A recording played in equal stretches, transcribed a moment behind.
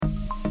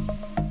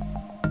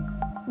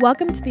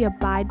Welcome to the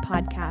Abide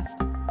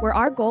podcast, where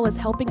our goal is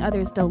helping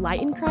others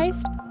delight in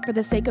Christ for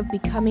the sake of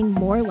becoming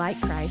more like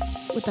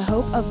Christ, with the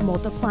hope of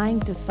multiplying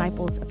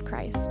disciples of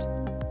Christ.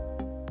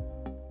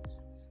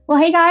 Well,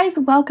 hey guys,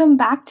 welcome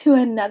back to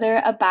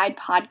another Abide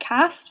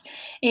podcast,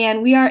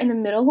 and we are in the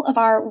middle of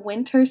our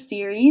winter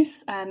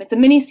series. It's a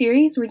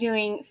mini-series. We're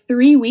doing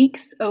 3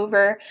 weeks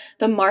over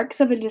the marks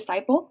of a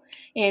disciple,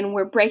 and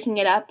we're breaking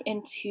it up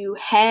into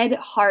head,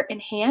 heart, and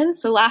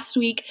hands. So last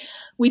week,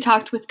 we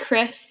talked with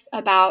Chris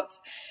about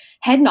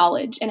head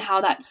knowledge and how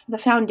that's the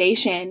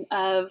foundation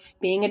of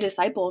being a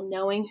disciple,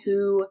 knowing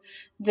who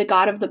the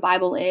God of the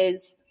Bible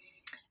is.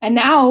 And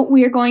now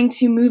we are going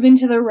to move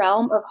into the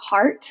realm of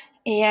heart.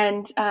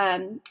 And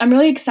I'm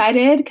really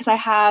excited because I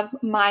have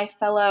my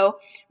fellow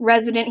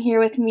resident here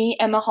with me,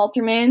 Emma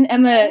Halterman.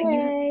 Emma,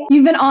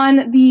 you've been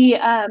on the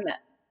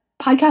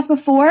podcast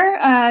before,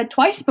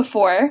 twice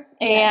before,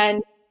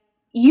 and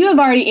you have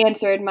already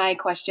answered my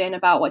question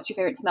about what's your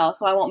favorite smell,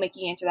 so I won't make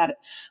you answer that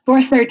for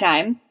a third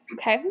time.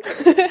 Okay.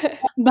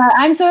 But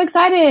I'm so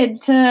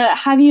excited to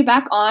have you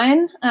back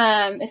on,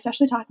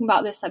 especially talking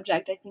about this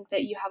subject. I think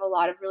that you have a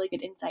lot of really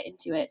good insight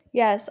into it.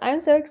 Yes,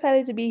 I'm so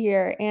excited to be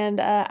here.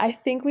 And I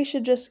think we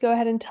should just go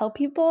ahead and tell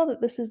people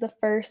that this is the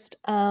first,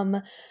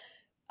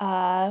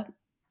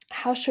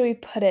 how should we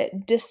put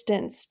it,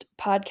 distanced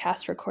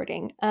podcast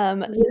recording.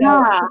 So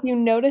if you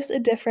notice a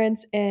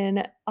difference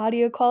in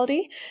audio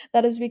quality,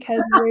 that is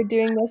because we're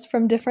doing this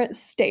from different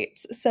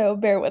states. So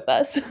bear with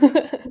us.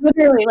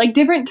 Literally, like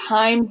different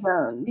time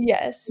zones.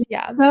 Yes,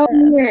 yeah. So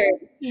weird.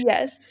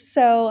 Yes.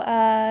 So,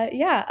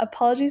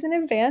 apologies in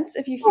advance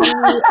if you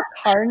hear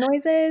car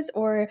noises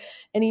or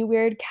any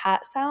weird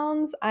cat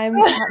sounds. I'm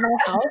at my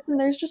house and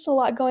there's just a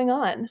lot going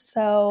on.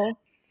 So,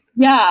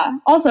 yeah.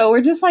 Also,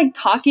 we're just like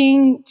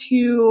talking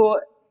to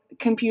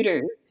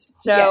computers.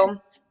 So,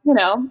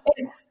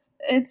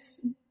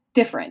 it's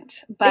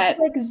different, but it's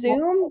like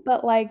Zoom,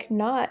 but like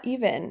not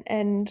even.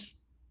 And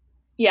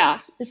yeah,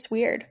 it's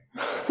weird.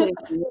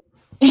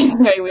 It's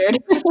very weird.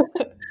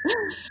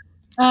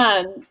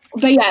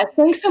 But yeah,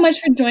 thanks so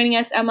much for joining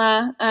us,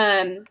 Emma.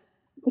 To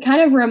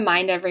kind of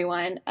remind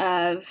everyone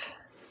of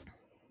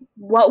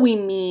what we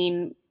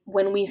mean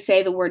when we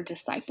say the word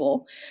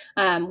disciple.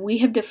 We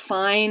have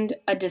defined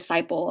a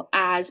disciple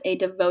as a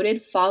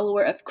devoted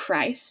follower of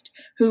Christ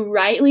who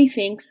rightly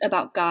thinks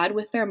about God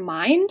with their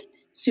mind,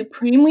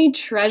 supremely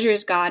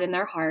treasures God in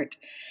their heart,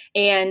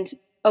 and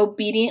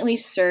obediently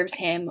serves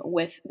him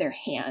with their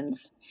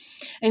hands.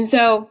 And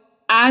so,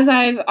 as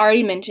I've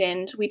already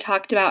mentioned, we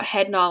talked about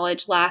head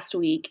knowledge last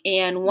week,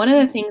 and one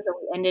of the things that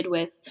we ended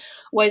with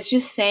was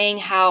just saying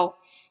how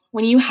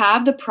when you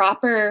have the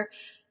proper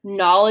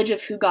knowledge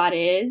of who God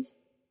is,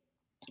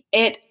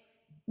 it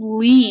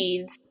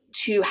leads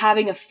to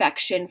having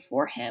affection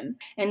for him.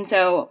 And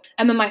so,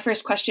 Emma, my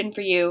first question for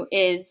you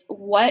is,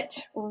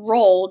 what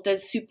role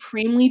does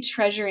supremely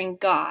treasuring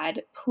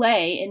God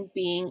play in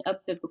being a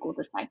biblical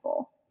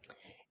disciple?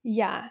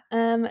 Yeah.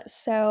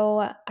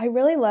 So I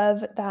really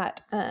love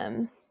that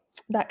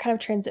that kind of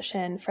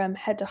transition from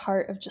head to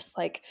heart of just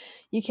like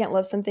you can't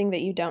love something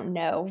that you don't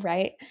know,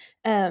 right?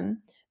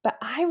 But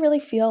I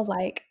really feel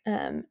like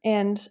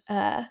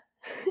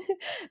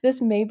this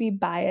may be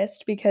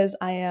biased because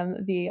I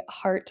am the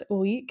heart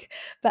weak,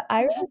 but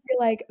I really feel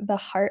like the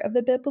heart of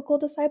the biblical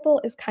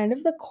disciple is kind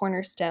of the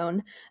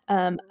cornerstone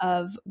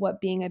of what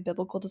being a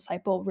biblical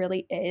disciple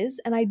really is.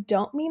 And I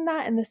don't mean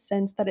that in the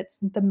sense that it's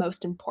the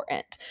most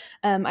important.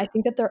 I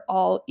think that they're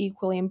all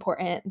equally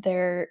important.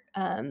 They're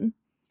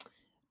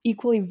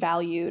equally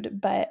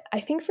valued. But I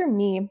think for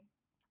me,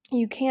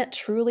 you can't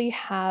truly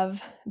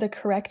have the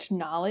correct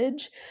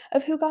knowledge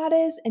of who God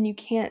is, and you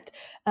can't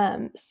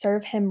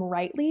serve him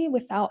rightly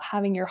without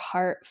having your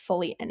heart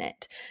fully in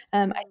it.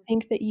 I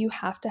think that you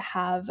have to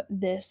have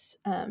this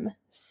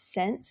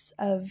sense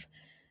of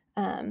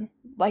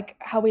like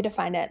how we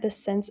define it, this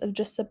sense of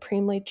just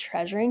supremely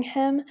treasuring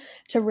him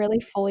to really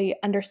fully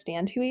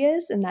understand who he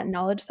is and that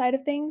knowledge side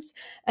of things.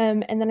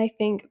 And then I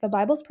think the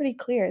Bible's pretty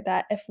clear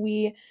that if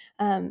we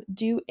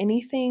do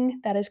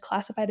anything that is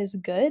classified as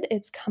good,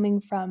 it's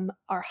coming from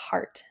our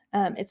heart.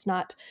 It's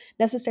not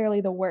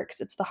necessarily the works,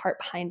 it's the heart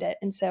behind it.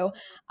 And so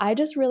I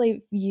just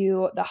really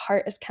view the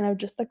heart as kind of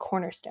just the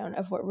cornerstone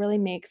of what really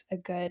makes a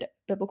good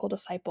biblical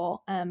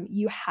disciple.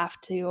 You have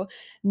to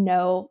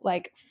know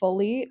like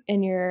fully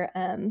in your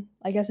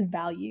I guess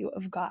value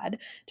of God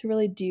to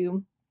really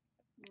do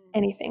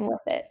anything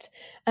with it.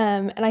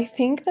 And I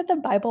think that the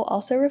Bible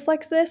also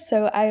reflects this.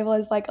 So I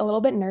was like a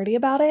little bit nerdy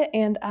about it,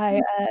 and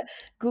I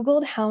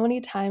Googled how many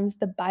times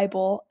the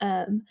Bible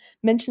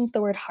mentions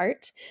the word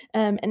heart.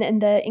 And in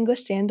the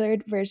English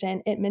Standard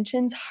Version, it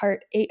mentions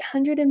heart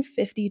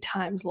 850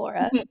 times,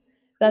 Laura.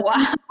 That's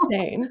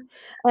insane.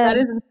 That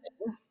is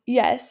insane.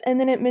 Yes, and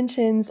then it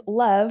mentions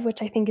love,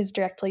 which I think is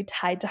directly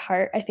tied to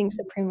heart. I think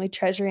supremely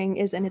treasuring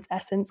is in its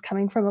essence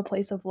coming from a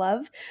place of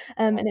love.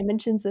 And it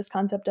mentions this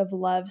concept of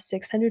love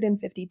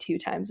 652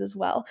 times as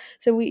well.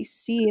 So we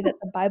see that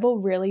the Bible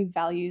really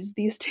values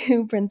these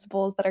two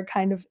principles that are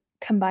kind of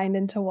combined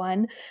into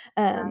one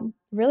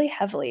really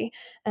heavily.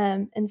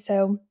 And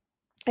so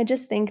I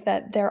just think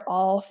that they're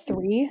all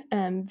three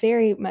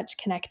very much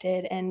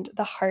connected, and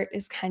the heart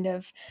is kind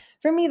of,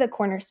 for me, the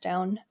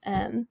cornerstone.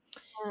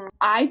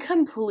 I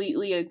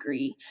completely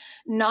agree.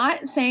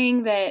 Not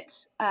saying that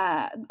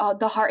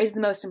the heart is the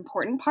most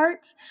important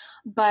part,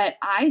 but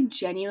I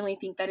genuinely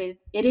think that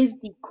it is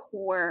the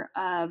core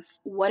of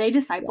what a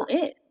disciple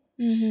Yeah. is.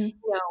 Mm-hmm. You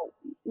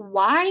know,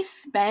 why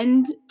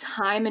spend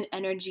time and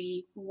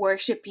energy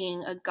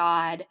worshiping a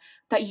God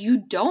that you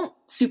don't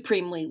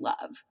supremely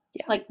love?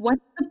 Yeah. Like,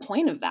 what's the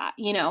point of that?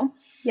 It's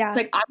Yeah.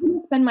 like I'm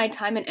gonna spend my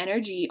time and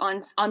energy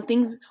on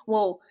things.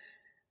 Well,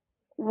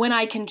 when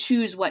I can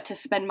choose what to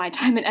spend my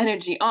time and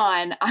energy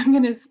on, I'm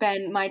gonna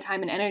spend my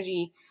time and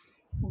energy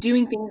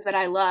doing things that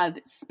I love,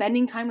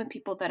 spending time with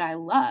people that I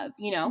love.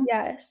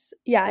 Yes.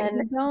 Yeah. And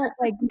You don't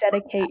like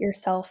dedicate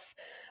yourself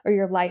or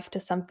your life to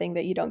something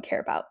that you don't care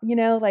about,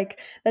 like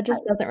that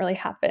just doesn't really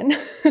happen.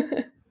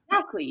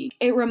 exactly,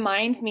 it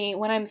reminds me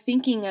when I'm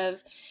thinking of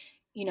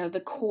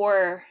the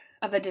core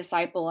of a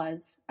disciple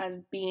as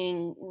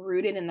being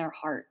rooted in their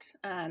heart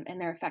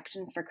and their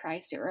affections for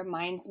Christ. It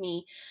reminds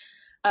me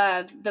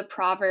of the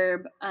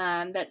proverb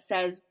that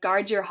says,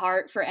 "Guard your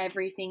heart, for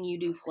everything you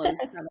do flows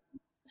from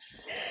it."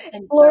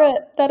 And Laura,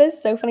 that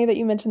is so funny that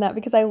you mentioned that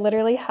because I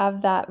literally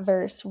have that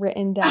verse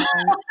written down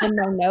in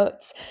my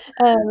notes,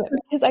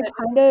 because I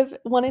kind of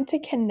wanted to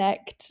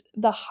connect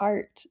the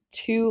heart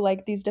to,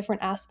 like, these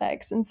different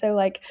aspects, and so,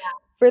 like,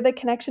 for the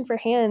connection for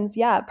hands,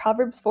 yeah,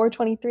 Proverbs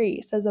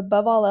 4:23 says,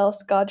 "Above all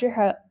else, guard your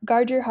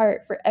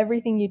heart, for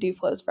everything you do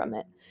flows from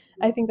it."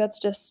 I think that's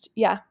just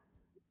yeah,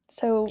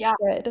 so yeah,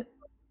 good.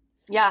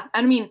 yeah.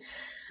 I mean,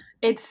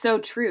 it's so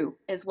true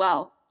as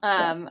well.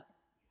 Yeah.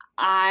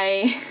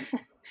 I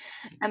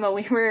Emma,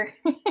 we were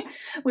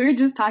we were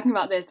just talking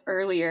about this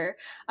earlier.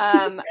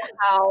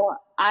 How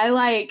I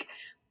like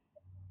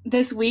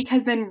this week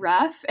has been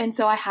rough, and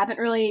so I haven't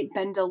really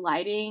been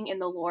delighting in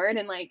the Lord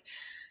and like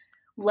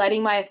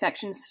letting my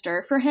affections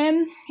stir for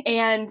Him,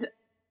 and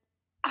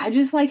I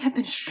just like have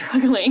been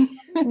struggling.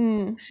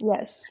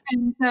 Yes.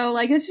 And so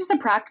like it's just a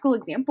practical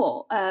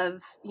example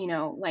of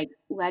like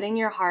letting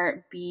your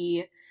heart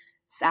be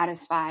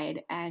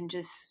satisfied and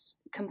just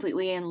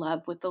completely in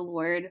love with the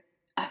Lord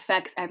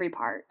affects every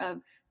part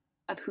of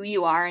who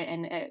you are,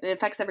 and it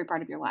affects every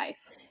part of your life.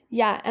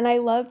 Yeah, and I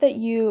love that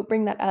you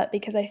bring that up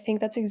because I think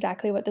that's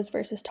exactly what this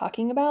verse is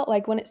talking about.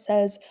 Like when it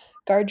says,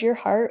 guard your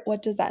heart,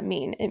 what does that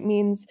mean? It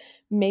means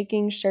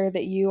making sure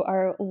that you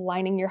are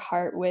lining your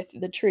heart with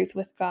the truth,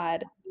 with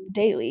God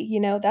daily.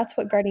 That's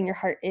what guarding your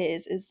heart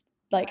is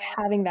like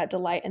having that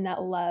delight and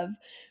that love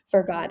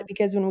for God.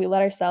 Because when we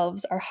let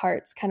our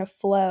hearts kind of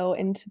flow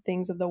into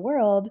things of the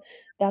world,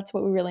 that's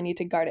what we really need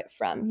to guard it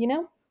from?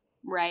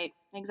 Right,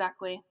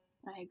 exactly.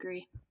 I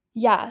agree.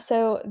 Yeah,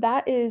 so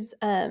that is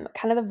kind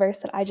of the verse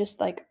that I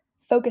just like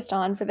focused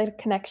on for the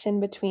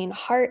connection between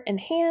heart and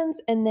hands.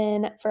 And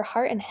then for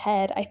heart and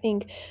head, I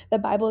think the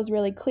Bible is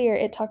really clear.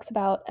 It talks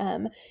about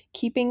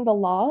keeping the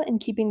law and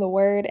keeping the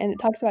word, and it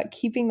talks about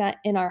keeping that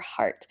in our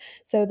heart.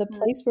 So the Mm,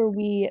 place where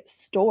we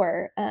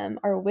store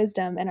our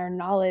wisdom and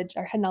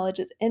our head knowledge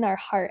is in our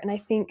heart. And I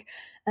think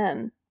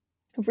um,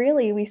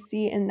 really we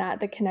see in that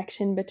the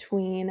connection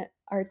between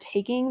our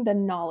taking the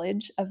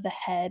knowledge of the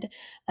head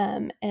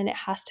and it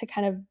has to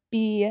kind of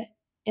be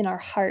in our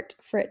heart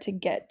for it to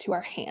get to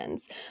our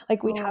hands.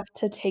 Like we mm, have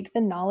to take the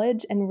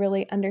knowledge and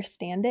really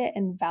understand it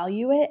and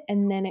value it,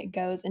 and then it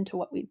goes into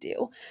what we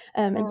do.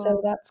 And mm.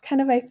 so that's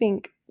kind of, I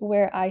think,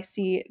 where I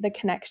see the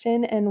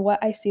connection and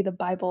what I see the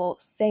Bible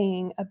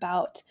saying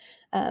about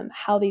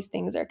how these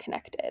things are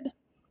connected.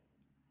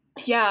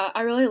 Yeah,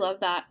 I really love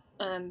that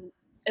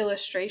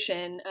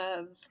illustration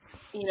of,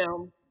 you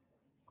know,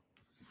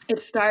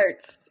 it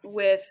starts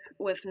with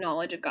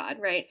knowledge of God,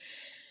 right?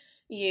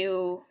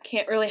 You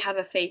can't really have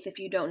a faith if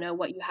you don't know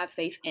what you have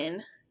faith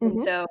in. And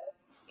Hmm. so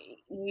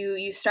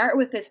you start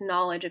with this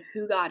knowledge of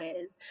who God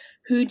is,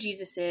 who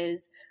Jesus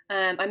is.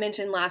 I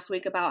mentioned last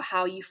week about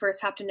how you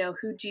first have to know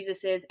who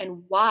Jesus is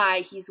and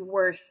why he's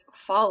worth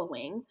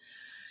following.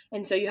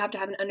 And so you have to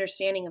have an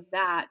understanding of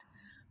that.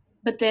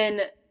 But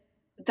then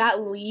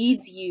that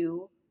leads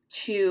you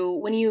to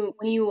when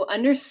you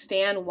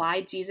understand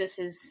why Jesus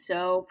is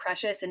so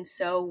precious and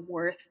so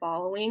worth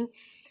following,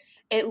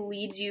 it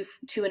leads you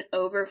to an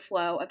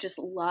overflow of just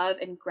love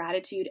and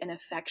gratitude and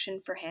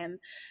affection for him,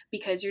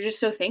 because you're just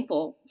so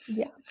thankful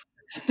Yeah.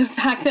 the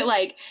fact that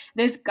like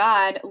this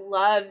God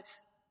loves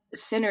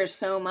sinners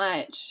so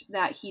much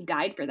that he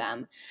died for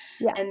them.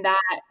 Yeah. And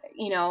that,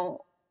 you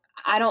know,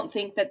 I don't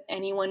think that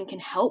anyone can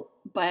help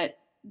but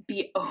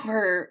be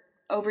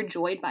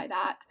overjoyed by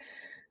that.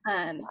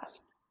 Um,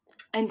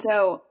 and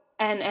so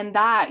and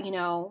that,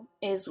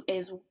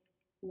 is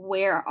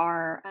where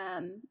our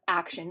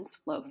actions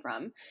flow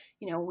from.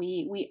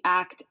 We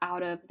act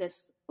out of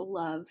this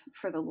love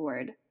for the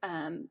Lord,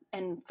 and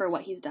for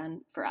what he's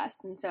done for us.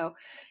 And so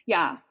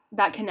yeah,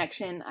 that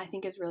connection I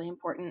think is really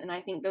important. And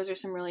I think those are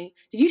some really—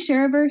 did you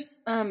share a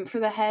verse for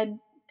the head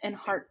and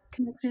heart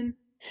connection?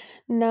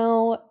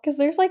 No, because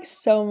there's like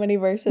so many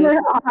verses There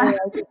that say are.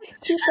 like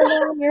keep the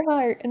Lord in your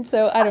heart, and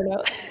so I don't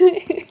know.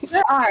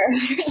 There are.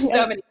 There's Yeah,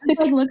 so many. Just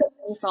like look at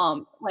any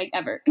psalm, like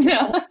ever.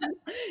 No.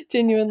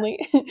 genuinely,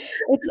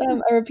 it's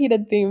a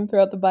repeated theme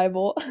throughout the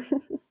Bible.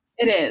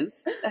 It is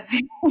a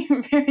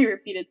very, very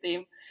repeated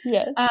theme.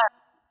 Yes. Uh,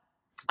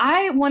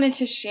 I wanted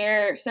to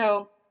share.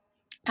 So,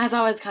 as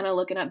I was kind of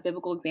looking up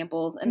biblical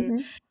examples, and Hmm.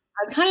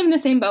 I was kind of in the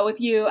same boat with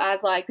you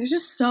as like there's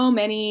just so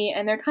many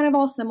and they're kind of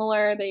all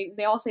similar. They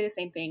all say the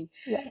same thing.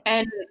 Yes.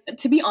 And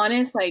to be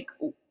honest, like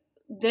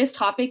this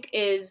topic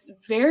is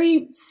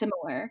very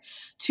similar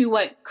to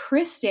what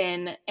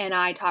Kristen and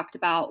I talked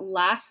about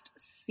last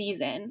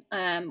season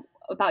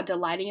about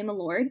delighting in the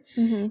Lord.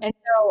 Hmm. And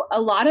so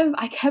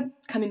I kept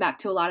coming back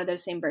to a lot of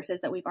those same verses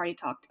that we've already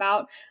talked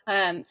about.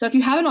 So if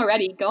you haven't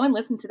already, go and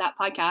listen to that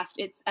podcast.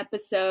 It's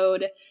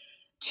episode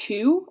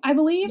 2, I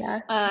believe.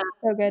 Yeah.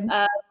 So good.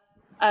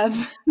 Of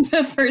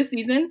the first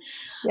season.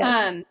 Yes.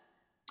 Um,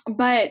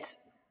 but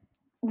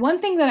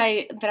one thing that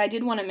I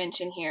did want to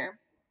mention here,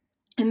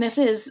 and this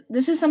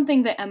is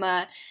something that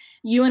Emma,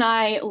 you and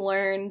I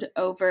learned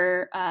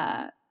over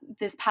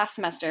this past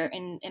semester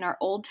in our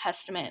Old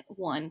Testament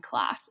 1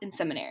 class in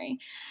seminary.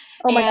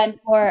 Oh my And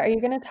God, Laura, are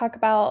you going to talk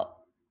about?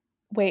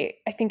 Wait,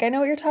 I think I know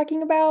what you're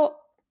talking about.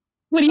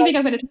 what do you Like, think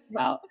I'm going to talk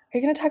about? are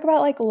you going to talk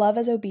about like love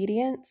as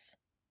obedience?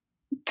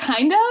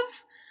 Kind of.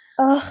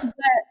 Ugh.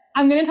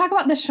 I'm going to talk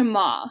about the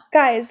Shema.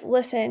 Guys,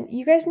 listen,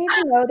 you guys need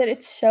to know that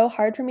it's so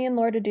hard for me and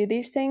Laura to do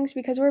these things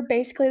because we're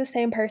basically the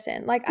same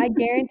person. Like, I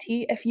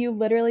guarantee if you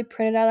literally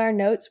printed out our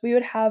notes, we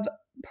would have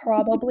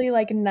probably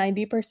like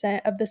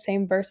 90% of the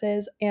same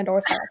verses and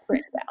or thoughts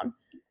written down.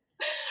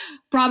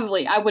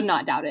 Probably, I would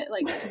not doubt it.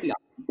 Like to be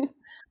honest.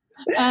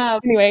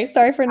 Anyway,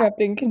 sorry for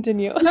interrupting.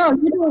 Continue. No,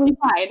 you're totally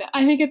fine.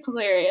 I think it's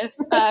hilarious.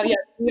 Yeah,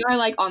 we are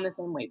like on the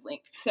same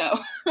wavelength. So,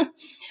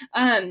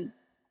 um,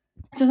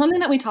 so something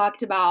that we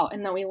talked about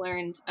and that we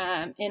learned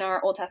in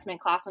our Old Testament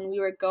class when we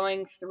were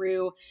going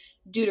through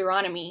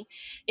Deuteronomy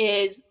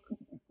is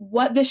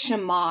what the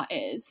Shema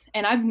is.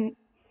 And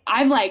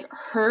I've like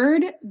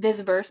heard this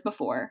verse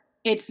before.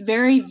 It's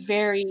very,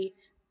 very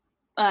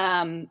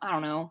I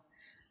don't know,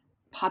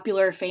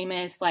 popular,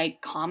 famous, like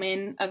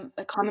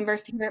a common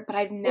verse to hear, but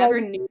I've Like, never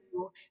knew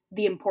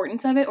the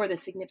importance of it or the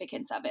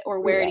significance of it or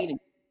where it yeah. even came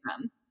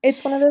from.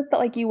 It's one of those that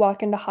like you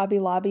walk into Hobby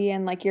Lobby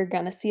and like you're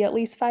gonna see at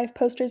least 5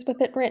 posters with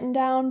it written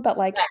down, but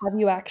like have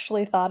you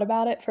actually thought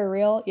about it for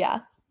real? Yeah.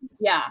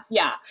 Yeah,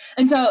 yeah.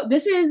 And so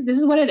this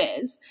is what it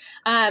is,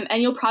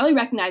 and you'll probably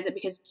recognize it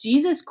because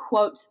Jesus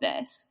quotes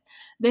this.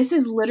 This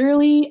is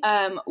literally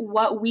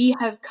what we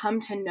have come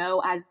to know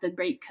as the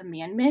Great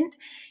Commandment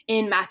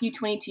in Matthew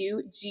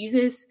 22.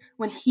 Jesus,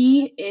 when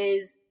he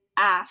is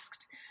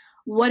asked,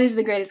 "What is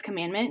the greatest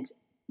commandment?"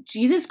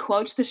 Jesus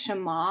quotes the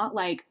Shema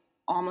like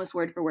almost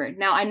word for word.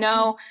 Now I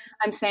know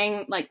I'm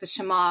saying like the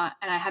Shema,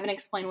 and I haven't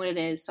explained what it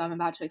is, so I'm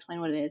about to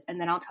explain what it is,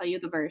 and then I'll tell you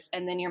the verse,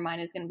 and then your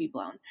mind is going to be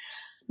blown.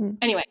 Mm.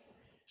 Anyway,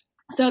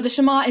 so the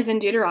Shema is in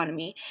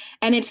Deuteronomy,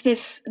 and it's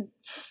this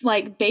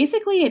like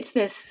basically it's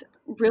this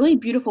really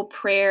beautiful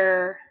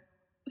prayer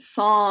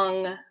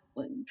song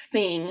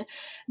thing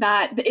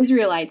that the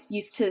Israelites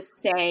used to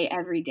say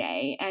every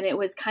day, and it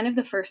was kind of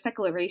the first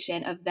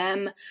declaration of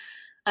them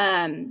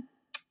um,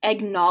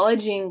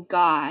 acknowledging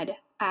God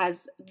as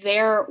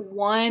their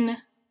one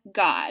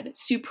God,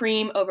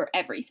 supreme over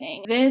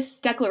everything. This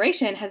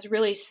declaration has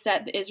really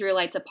set the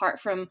Israelites apart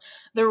from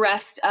the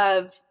rest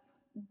of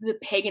the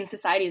pagan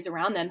societies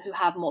around them who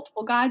have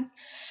multiple gods.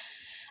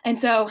 And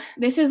so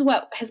this is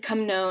what has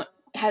come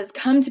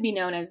to be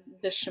known as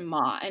the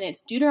Shema, and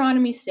it's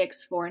Deuteronomy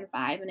 6, 4, and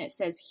 5, and it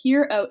says,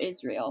 "Hear, O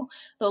Israel,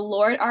 the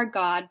Lord our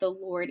God, the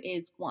Lord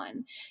is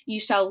one. You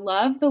shall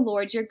love the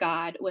Lord your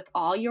God with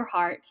all your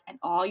heart and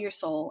all your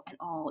soul and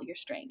all your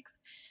strength."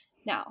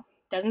 Now,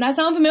 doesn't that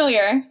sound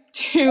familiar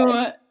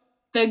to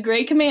the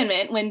great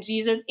commandment when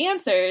Jesus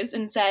answers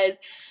and says,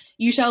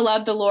 "You shall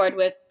love the Lord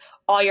with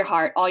all your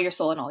heart, all your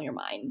soul, and all your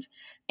mind."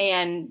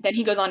 And then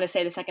he goes on to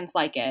say the seconds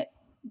like it,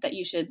 that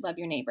you should love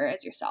your neighbor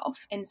as yourself.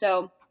 And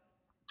so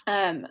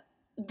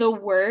the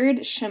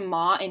word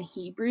Shema in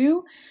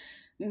Hebrew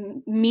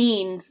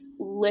means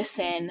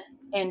listen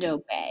and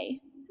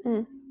obey.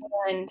 Mm.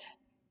 And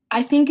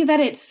I think that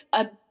it's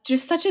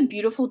just such a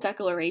beautiful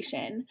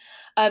declaration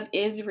of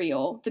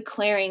Israel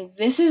declaring,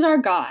 "This is our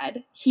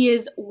God. He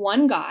is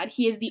one God.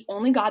 He is the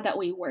only God that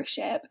we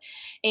worship.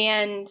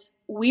 And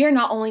we are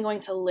not only going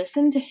to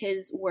listen to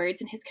his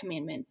words and his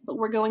commandments, but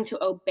we're going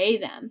to obey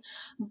them."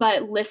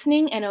 But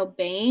listening and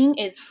obeying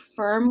is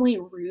firmly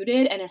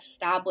rooted and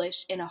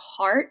established in a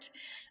heart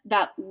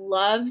that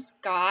loves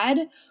God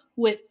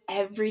with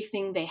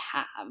everything they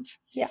have.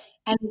 Yeah.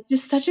 And it's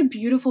just such a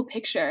beautiful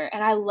picture.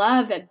 And I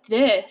love that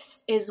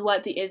this is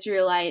what the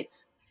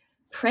Israelites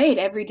prayed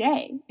every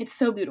day. It's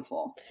so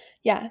beautiful.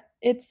 Yeah.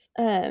 It's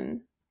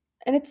and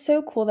it's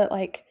so cool that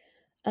like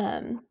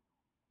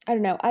I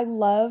don't know. I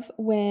love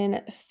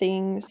when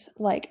things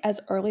like as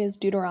early as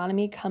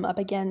Deuteronomy come up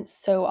again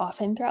so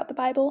often throughout the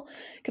Bible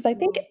because I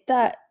think Mhm.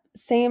 that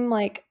same,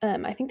 like,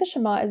 I think the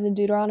Shema is in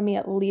Deuteronomy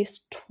at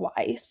least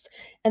twice,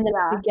 and then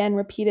it's Yeah. again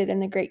repeated in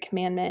the Great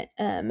Commandment,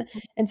 and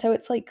so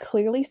it's, like,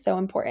 clearly so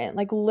important,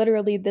 like,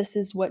 literally, this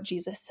is what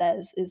Jesus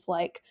says is,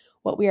 like,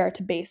 what we are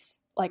to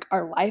base, like,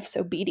 our life's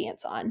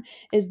obedience on,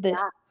 is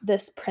Yeah.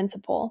 this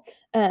principle,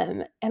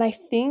 and I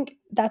think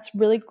that's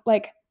really,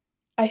 like,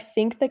 I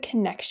think the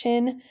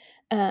connection,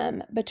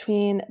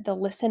 between the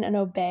listen and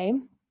obey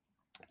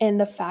and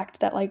the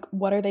fact that, like,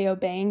 what are they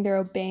obeying? They're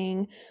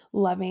obeying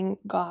loving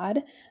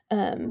God.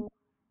 Um, Mhm.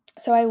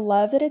 so I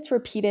love that it's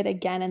repeated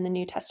again in the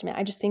New Testament.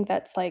 I just think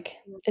that's like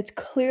it's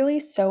clearly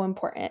so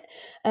important.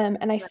 And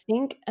I Right.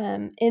 think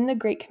in the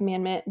Great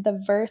Commandment,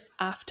 the verse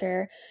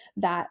after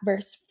that,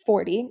 verse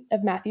 40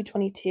 of Matthew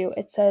 22,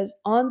 it says,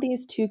 "On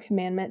these two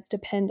commandments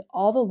depend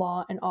all the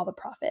law and all the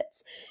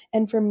prophets."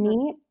 And for Mhm.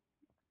 me,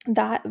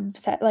 that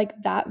set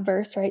like that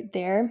verse right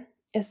there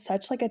is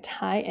such like a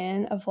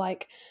tie-in of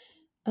like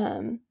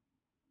um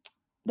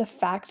the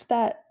fact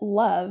that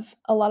love,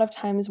 a lot of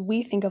times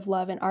we think of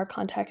love in our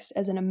context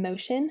as an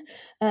emotion,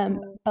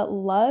 Mhm. but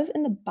love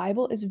in the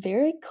Bible is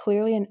very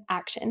clearly an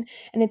action,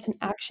 and it's an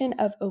action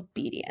of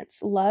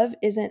obedience. Love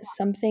isn't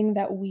something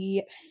that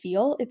we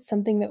feel, it's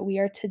something that we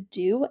are to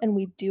do, and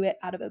we do it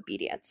out of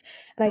obedience.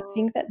 And I Mhm.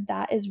 think that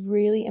that is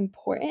really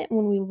important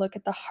when we look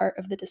at the heart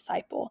of the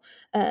disciple.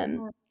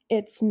 Mhm.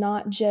 It's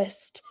not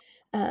just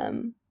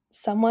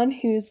someone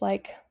who's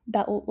like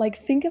that, like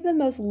think of the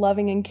most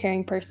loving and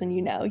caring person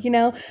you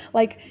know,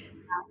 like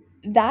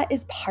that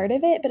is part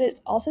of it, but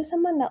it's also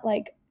someone that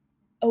like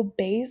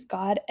obeys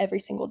God every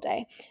single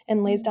day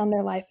and lays Mhm. down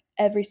their life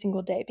every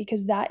single day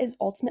because that is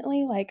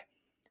ultimately like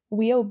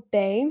we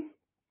obey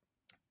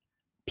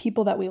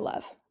people that we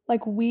love.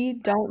 Like we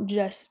don't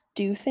just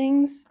do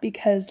things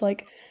because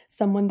like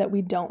someone that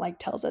we don't like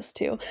tells us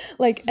to.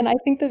 Like and I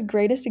think the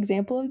greatest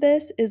example of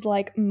this is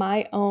like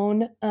my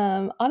own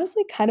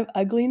honestly kind of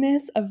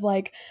ugliness of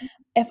like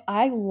if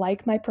I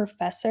like my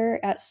professor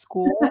at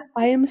school,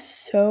 I am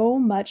so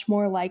much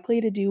more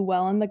likely to do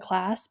well in the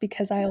class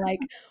because I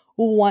like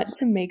want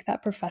to make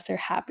that professor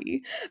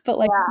happy. But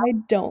like if Yeah. I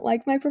don't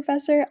like my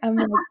professor, I'm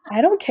like,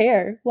 I don't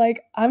care.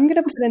 Like I'm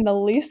gonna put in the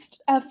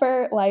least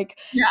effort. Like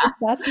Yeah.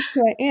 that's just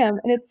who I am.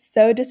 And it's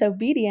so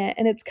disobedient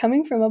and it's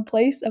coming from a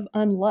place of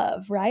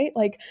unlove, right?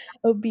 Like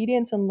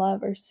obedience and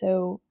love are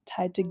so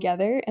tied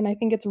together. And I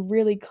think it's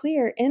really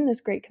clear in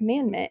this great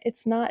commandment.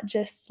 It's not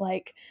just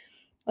like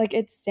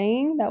it's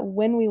saying that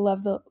when we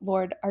love the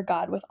Lord our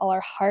God with all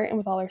our heart and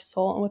with all our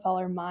soul and with all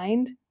our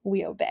mind,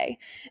 we obey.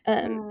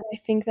 Mhm. I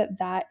think that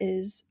that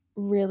is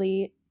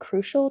really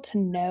crucial to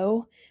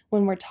know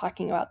when we're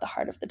talking about the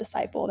heart of the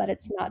disciple, that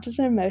it's not just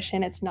an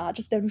emotion, it's not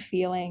just a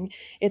feeling,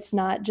 it's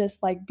not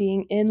just like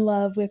being in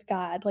love with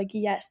God. Like,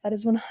 yes, that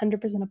is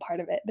 100% a part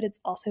of it, but it's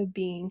also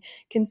being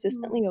Mhm.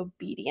 consistently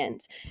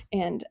obedient.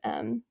 And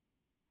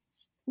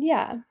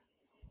yeah,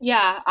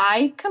 Yeah,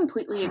 I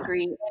completely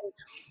agree. And,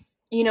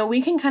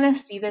 we can kind of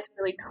see this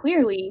really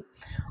clearly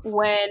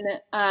when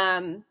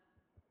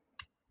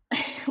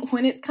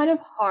when it's kind of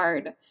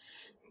hard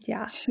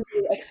yeah, to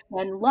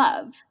extend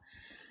love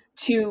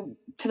to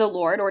the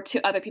Lord or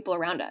to other people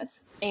around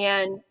us.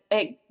 And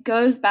it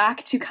goes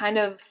back to kind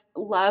of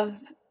love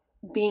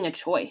being a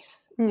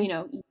choice.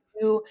 mm,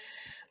 You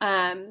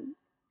um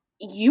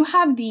you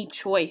have the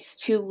choice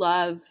to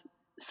love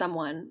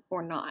someone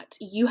or not.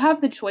 You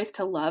have the choice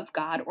to love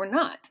God or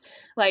not.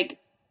 Like,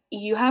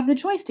 you have the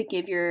choice to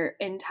give your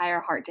entire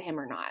heart to Him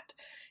or not.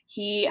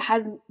 He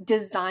has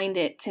designed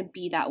it to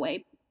be that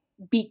way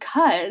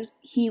because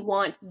He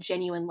wants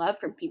genuine love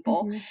from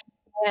people. mhm,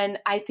 And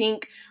I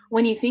think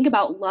when you think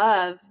about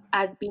love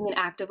as being an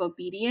act of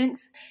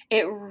obedience,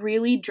 it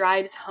really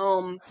drives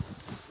home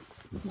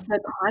the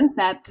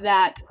concept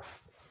that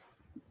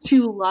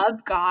to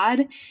love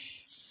God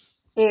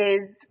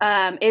is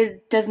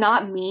does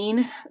not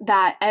mean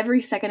that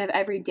every second of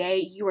every day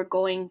you are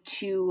going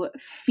to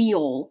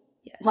feel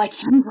yes.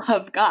 like you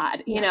love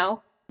God, Yeah.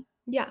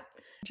 Yeah.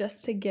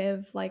 Just to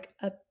give like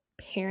a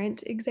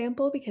parent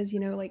example, because,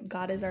 like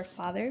God is our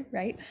father,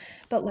 right?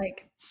 But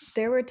like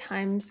there were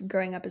times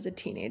growing up as a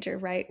teenager,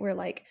 right? Where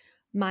like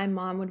my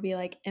mom would be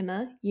like,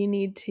 Emma, you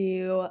need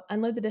to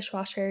unload the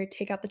dishwasher,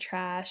 take out the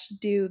trash,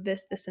 do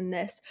this, this, and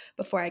this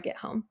before I get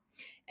home.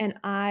 And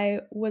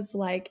I was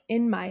like,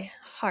 in my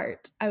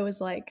heart, I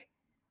was like,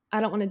 I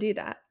don't want to do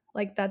that.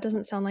 Like, that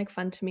doesn't sound like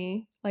fun to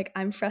me. Like,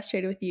 I'm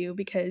frustrated with you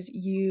because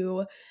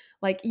you,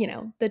 like,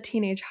 the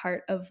teenage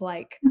heart of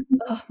like,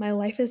 oh, my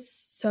life is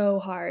so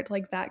hard,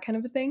 like that kind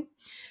of a thing.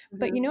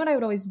 But you know Mhm. what I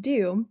would always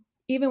do,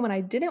 even when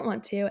I didn't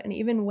want to, and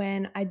even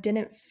when I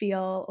didn't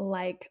feel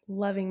like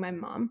loving my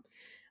mom,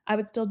 I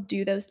would still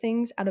do those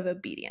things out of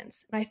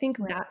obedience. And I think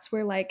Right. that's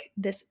where like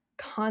this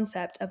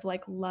concept of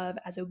like love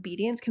as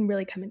obedience can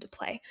really come into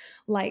play.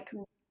 Like,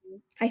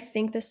 Mhm. I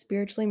think the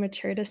spiritually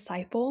mature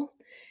disciple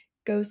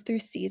goes through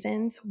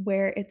seasons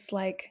where it's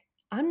like,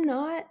 I'm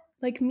not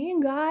like me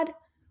and God,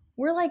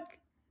 we're like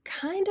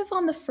kind of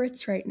on the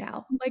fritz right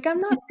now. Like, I'm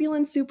not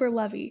feeling super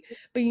lovey,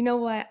 but you know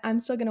what? I'm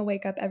still going to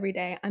wake up every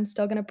day. I'm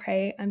still going to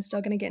pray. I'm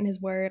still going to get in his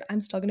word. I'm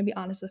still going to be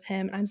honest with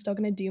him. And I'm still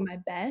going to do my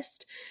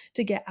best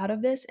to get out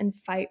of this and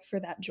fight for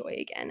that joy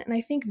again. And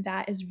I think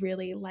that is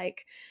really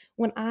like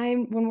when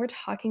we're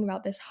talking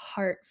about this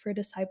heart for a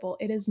disciple,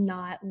 it is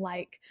not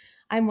like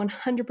I'm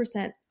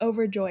 100%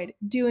 overjoyed,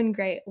 doing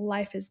great,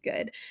 life is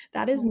good.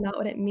 That is not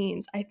what it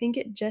means. I think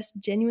it just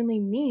genuinely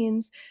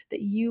means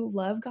that you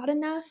love God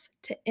enough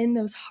to, in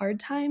those hard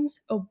times,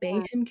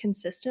 obey Him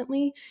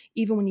consistently,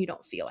 even when you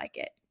don't feel like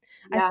it.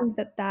 I Yeah, think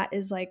that that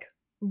is like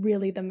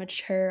really the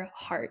mature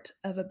heart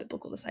of a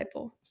biblical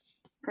disciple.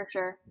 for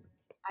sure.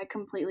 I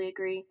completely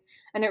agree.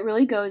 And it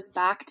really goes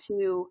back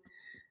to,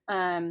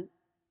 um,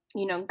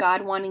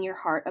 God wanting your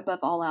heart above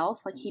all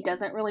else. Like, He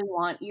doesn't really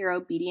want your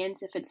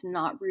obedience if it's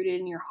not rooted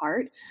in your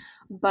heart.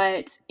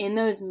 But in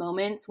those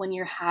moments when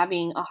you're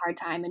having a hard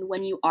time and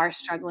when you are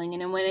struggling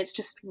and when it's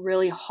just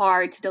really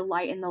hard to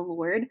delight in the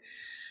Lord,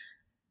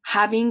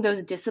 having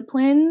those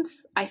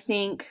disciplines, I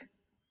think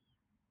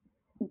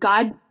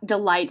God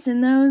delights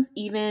in those,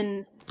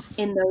 even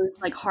in those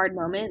like hard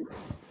moments,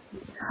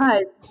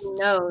 because He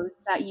knows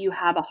that you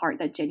have a heart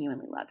that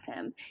genuinely loves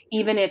Him,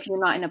 even if you're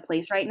not in a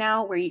place right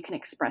now where you can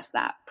express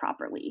that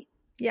properly.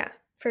 Yeah,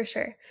 for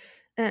sure.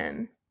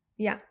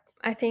 Yeah,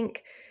 I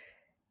think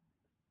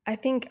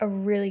a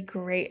really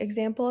great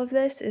example of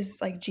this is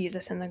like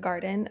Jesus in the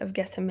Garden of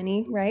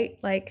Gethsemane, right?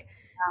 Like,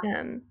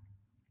 um,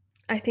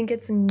 I think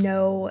it's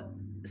no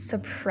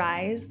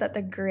surprise that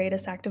the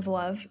greatest act of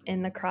love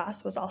in the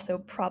cross was also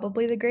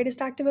probably the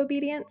greatest act of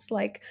obedience.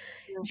 Like,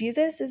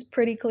 Jesus is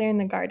pretty clear in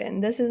the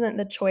garden. This isn't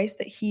the choice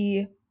that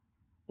he's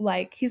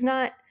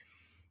not,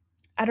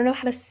 I don't know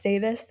how to say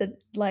this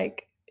that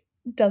like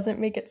doesn't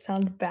make it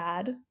sound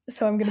bad.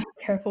 So I'm going to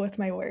be careful with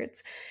my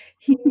words.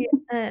 He,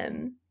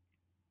 um,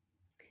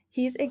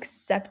 He's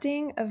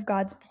accepting of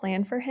God's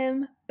plan for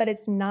him, but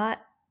it's not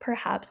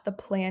perhaps the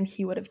plan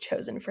he would have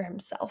chosen for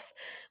himself.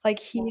 Like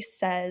he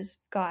says,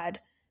 God,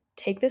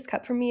 take this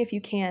cup from me if you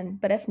can,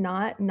 but if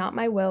not, not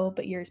my will,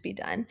 but yours be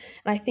done.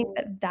 And I think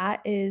that that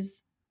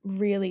is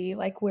really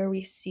like where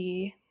we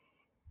see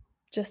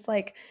just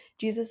like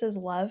Jesus's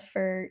love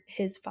for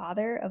his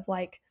father of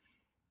like,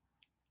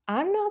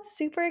 I'm not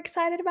super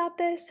excited about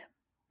this,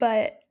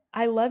 but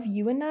I love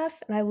you enough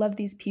and I love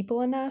these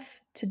people enough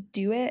to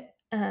do it.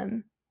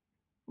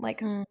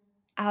 Like Mm.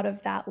 out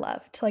of that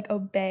love, to like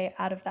obey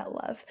out of that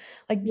love.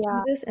 Like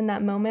Yeah. Jesus in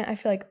that moment, I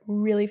feel like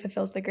really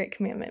fulfills the great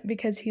commandment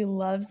because he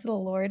loves the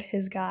Lord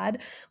his God,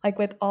 like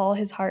with all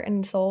his heart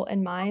and soul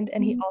and mind.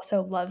 And he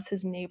also loves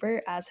his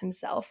neighbor as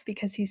himself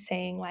because he's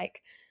saying,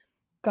 like,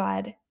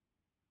 God,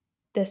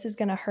 this is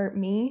going to hurt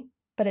me,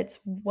 but it's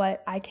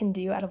what I can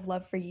do out of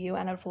love for you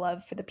and out of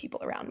love for the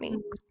people around me.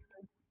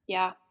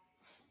 Yeah.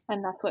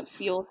 And that's what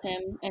fuels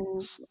him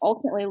and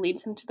ultimately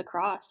leads him to the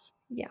cross.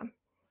 Yeah.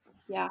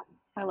 Yeah.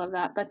 I love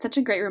that. That's such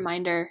a great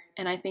reminder.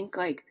 And I think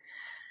like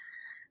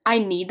I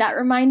need that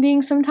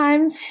reminding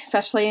sometimes,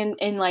 especially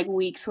in like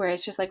weeks where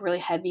it's just like really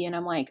heavy and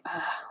I'm like,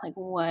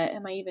 what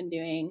am I even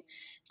doing?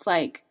 It's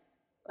like,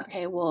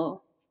 okay,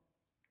 well,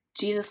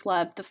 Jesus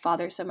loved the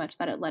Father so much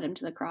that it led him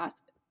to the cross.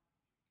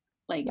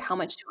 Like, how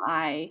much do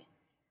I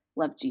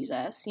love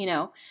Jesus?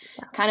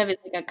 Kind of is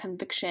like a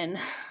conviction,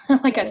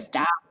 like a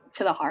stab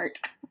to the heart.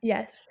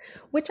 Yes,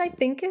 which I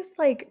think is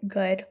like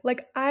good.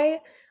 Like I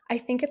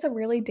think it's a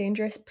really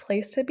dangerous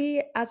place to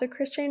be as a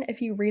Christian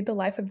if you read the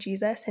life of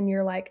Jesus and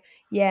you're like,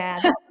 yeah,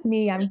 that's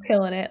me, I'm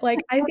killing it. Like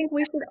I think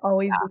we should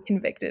always be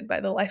convicted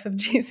by the life of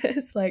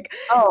Jesus, like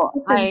Oh,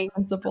 just in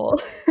principle.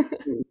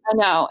 I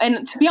know.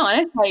 And to be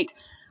honest, like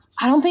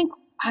I don't think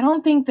I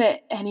don't think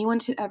that anyone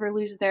should ever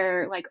lose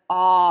their like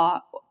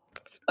awe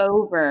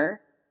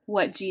over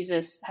what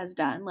Jesus has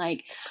done.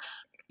 Like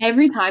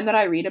every time that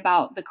I read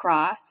about the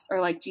cross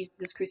or like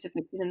Jesus'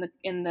 crucifixion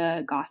in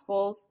the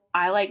Gospels,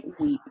 I like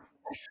weep.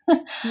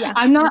 Yeah.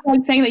 I'm not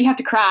like saying that you have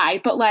to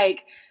cry, but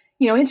like,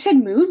 it should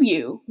move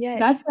you. Yes.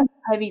 That's like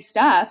heavy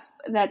stuff.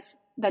 That's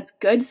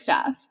good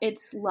stuff.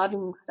 It's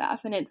loving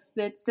stuff, and it's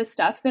the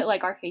stuff that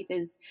like our faith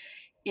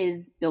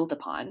is built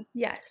upon.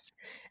 Yes.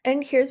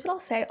 And here's what I'll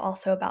say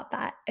also about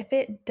that. If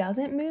it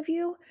doesn't move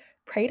you,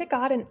 pray to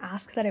God and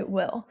ask that it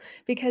will.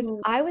 Because Mm.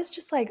 I was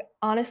just like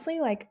honestly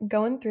like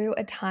going through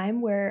a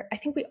time where I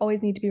think we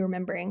always need to be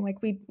remembering.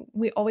 Like we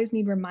always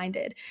need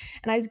reminded.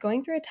 And I was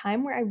going through a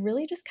time where I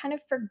really just kind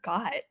of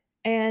forgot.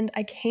 And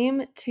I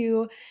came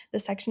to the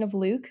section of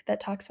Luke that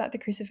talks about the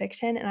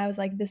crucifixion and I was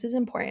like this is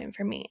important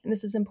for me and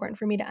this is important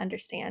for me to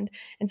understand.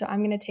 And so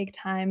I'm going to take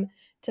time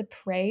to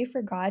pray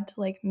for God to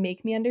like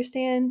make me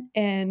understand.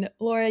 And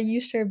Laura, you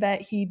sure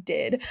bet he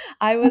did.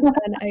 I was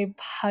in a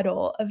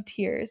puddle of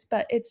tears,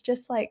 but it's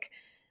just like,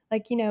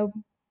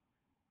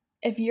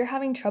 if you're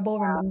having trouble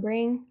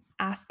remembering,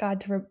 ask God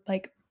to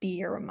like be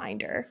your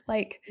reminder.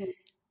 Like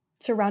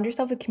surround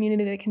yourself with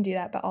community that can do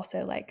that, but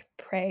also like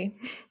pray.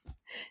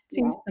 It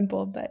seems Yeah.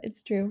 simple, but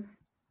it's true.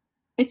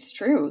 It's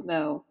true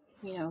though.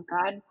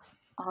 God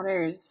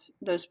honors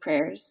those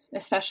prayers,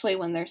 especially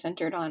when they're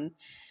centered on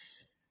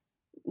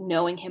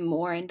knowing him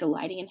more and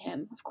delighting in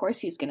him, of course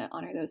he's going to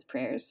honor those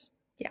prayers.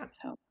 Yeah.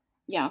 So,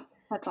 yeah,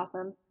 that's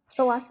awesome.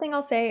 The last thing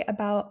I'll say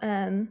about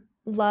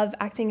love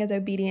acting as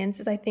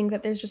obedience is I think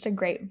that there's just a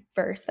great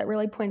verse that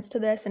really points to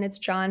this, and it's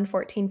John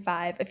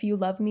 14:5. If you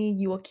love me,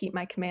 you will keep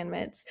my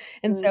commandments.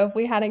 And so if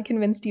we hadn't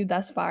convinced you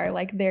thus far,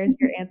 like there's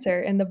your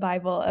answer in the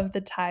Bible of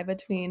the tie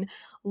between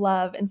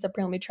love and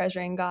supremely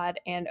treasuring God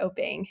and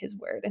obeying his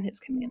word and his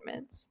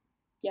commandments.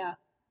 Yeah,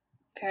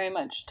 very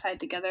much tied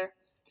together.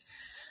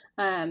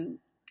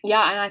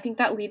 Yeah, and I think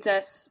that leads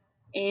us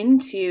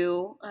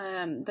into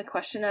the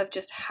question of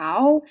just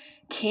how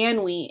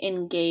can we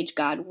engage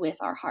God with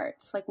our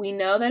hearts? Like, we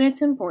know that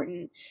it's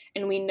important,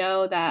 and we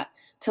know that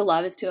to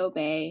love is to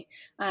obey.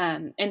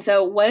 And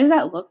so what does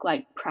that look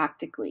like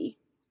practically?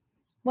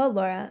 Well,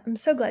 Laura, I'm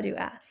so glad you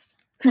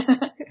asked.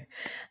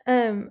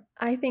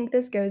 I think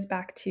this goes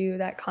back to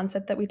that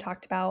concept that we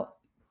talked about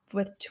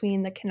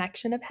between the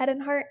connection of head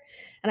and heart.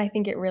 And I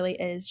think it really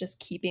is just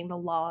keeping the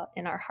law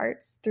in our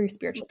hearts through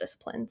spiritual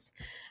disciplines.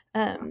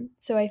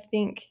 So I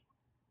think,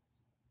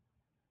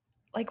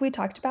 like we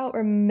talked about,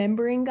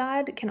 remembering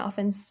God can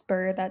often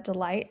spur that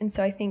delight. And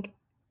so I think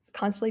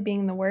constantly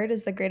being in the word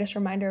is the greatest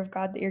reminder of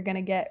God that you're going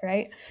to get,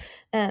 right?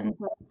 And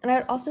I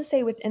would also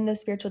say within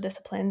those spiritual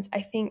disciplines,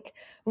 I think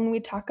when we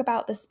talk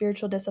about the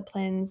spiritual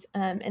disciplines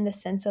in the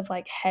sense of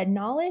like head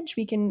knowledge,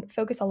 we can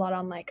focus a lot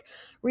on like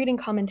reading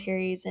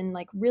commentaries and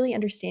like really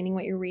understanding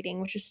what you're reading,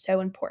 which is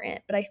so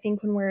important. But I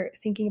think when we're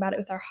thinking about it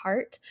with our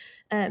heart,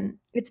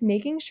 it's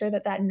making sure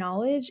that that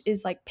knowledge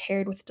is like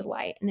paired with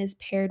delight and is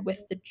paired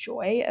with the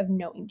joy of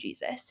knowing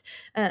Jesus.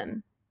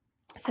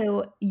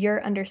 So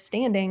your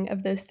understanding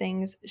of those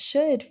things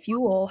should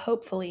fuel,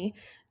 hopefully,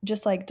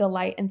 just like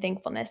delight and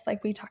thankfulness,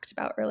 like we talked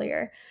about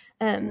earlier.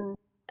 And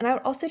I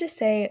would also just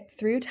say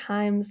through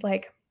times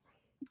like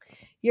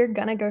you're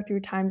gonna go through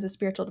times of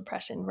spiritual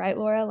depression, right,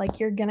 Laura? Like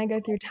you're gonna go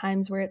through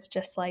times where it's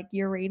just like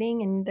you're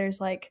reading and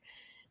there's like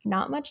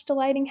not much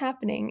delighting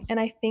happening. And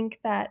I think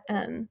that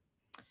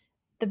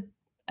the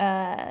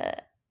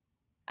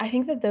I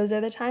think that those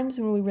are the times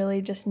when we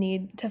really just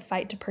need to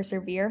fight to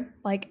persevere.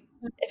 Like,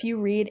 if you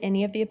read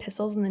any of the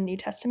epistles in the New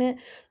Testament,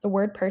 the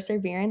word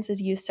perseverance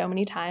is used so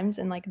many times,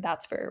 and like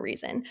that's for a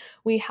reason.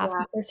 We have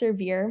to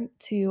persevere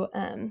to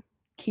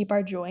keep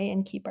our joy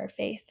and keep our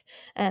faith.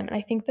 And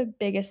I think the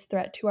biggest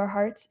threat to our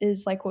hearts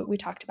is like what we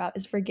talked about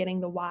is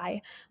forgetting the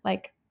why.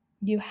 Like,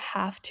 you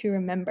have to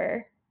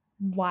remember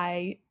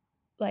why,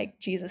 like,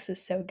 Jesus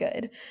is so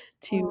good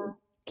to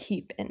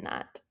keep in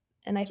that.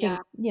 And I think,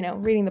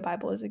 reading the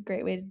Bible is a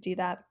great way to do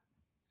that.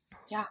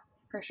 Yeah,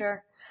 for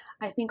sure.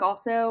 I think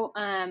also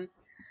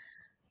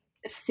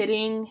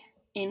sitting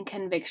in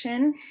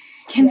conviction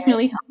can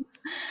really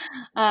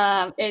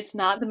help. It's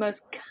not the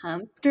most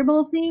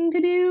comfortable thing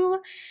to do.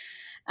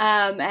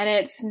 And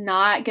it's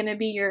not going to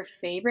be your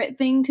favorite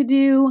thing to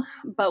do.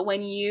 But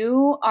when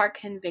you are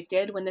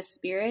convicted, when the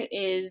Spirit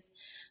is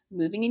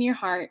moving in your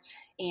heart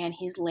and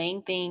He's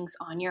laying things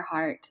on your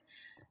heart,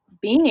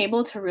 being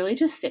able to really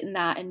just sit in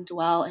that and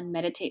dwell and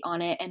meditate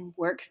on it and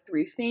work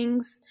through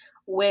things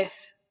with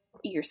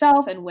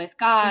yourself and with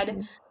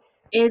God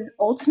is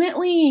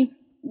ultimately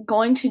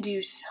going to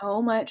do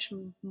so much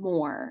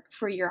more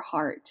for your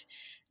heart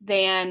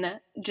than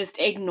just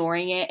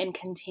ignoring it and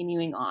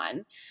continuing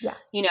on. Yeah.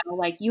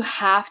 Like you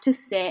have to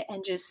sit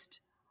and just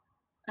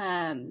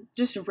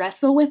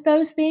wrestle with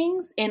those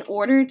things in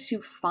order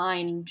to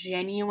find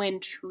genuine,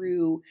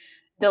 true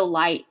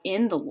delight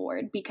in the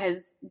Lord,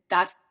 because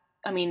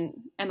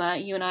Emma,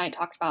 you and I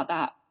talked about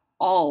that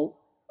all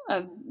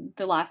of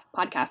the last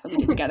podcast that we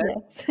did together.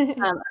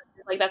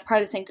 Like that's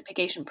part of the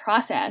sanctification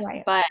process.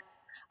 Right. But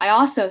I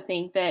also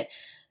think that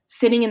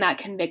sitting in that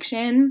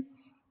conviction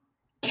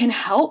can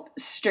help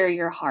stir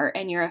your heart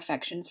and your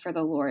affections for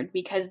the Lord,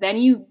 because then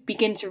you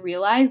begin to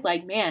realize,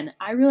 like, man,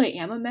 I really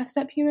am a messed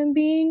up human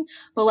being,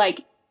 but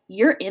like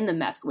you're in the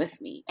mess with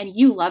me and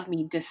you love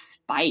me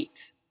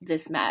despite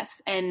this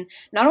mess. And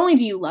not only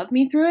do you love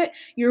me through it,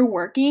 you're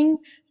working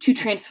to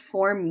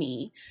transform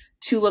me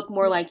to look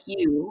more like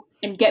you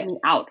and get me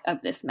out of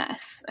this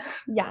mess.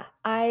 Yeah,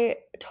 I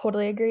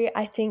totally agree.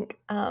 I think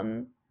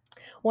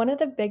one of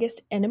the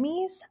biggest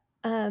enemies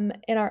in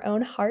our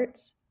own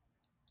hearts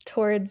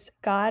towards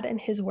God and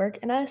his work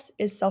in us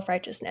is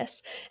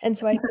self-righteousness. And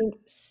so I think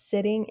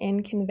sitting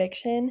in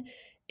conviction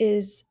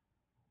is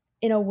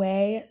in a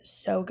way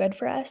so good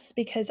for us,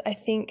 because I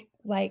think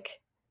like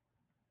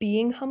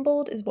being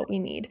humbled is what we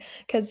need.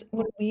 Because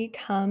when we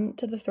come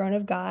to the throne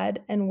of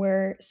God and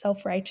we're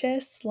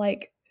self-righteous,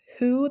 like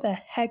who the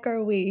heck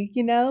are we?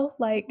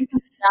 Like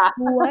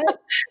what?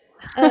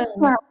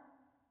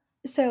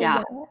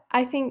 So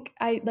I think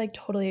I like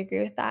totally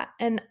agree with that.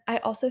 And I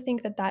also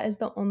think that that is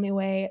the only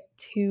way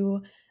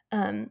to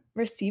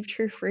receive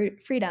true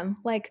freedom.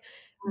 Like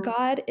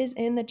God is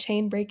in the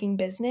chain breaking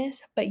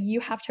business, but you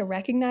have to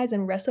recognize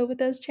and wrestle with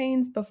those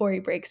chains before he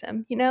breaks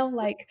them.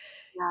 Like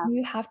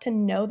you have to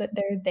know that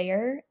they're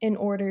there in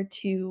order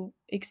to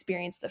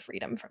experience the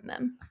freedom from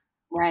them.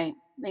 Right,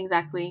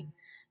 exactly.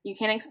 You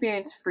can't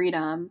experience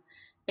freedom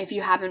if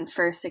you haven't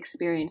first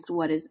experienced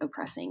what is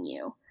oppressing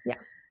you. Yeah.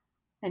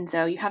 And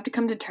so you have to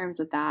come to terms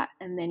with that,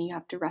 and then you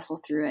have to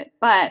wrestle through it.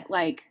 But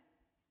like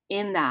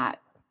in that,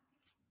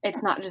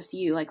 it's not just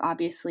you. Like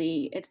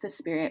obviously, it's the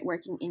Spirit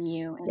working in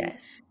you,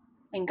 Yes.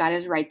 and God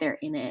is right there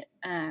in it.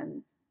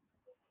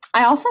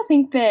 I also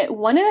think that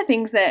one of the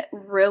things that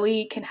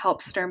really can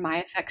help stir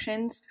my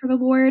affections for the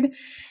Lord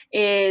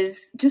is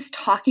just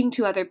talking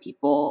to other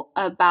people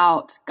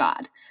about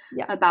God,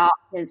 Yeah. about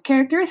his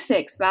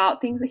characteristics,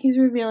 about things that he's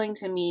revealing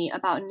to me,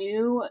 about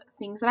new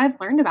things that I've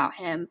learned about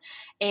him,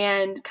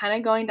 and kind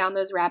of going down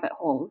those rabbit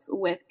holes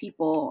with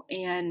people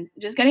and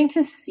just getting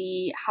to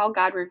see how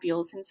God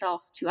reveals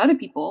himself to other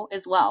people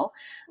as well.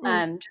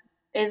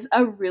 Is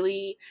a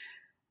really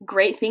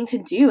great thing to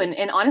do,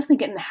 and honestly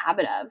get in the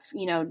habit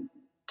of,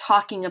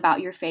 talking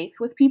about your faith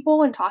with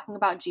people and talking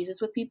about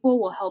Jesus with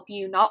people will help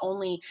you not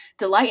only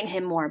delight in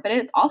him more, but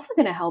it's also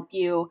going to help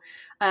you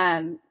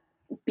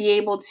be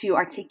able to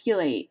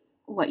articulate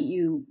what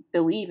you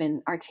believe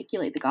and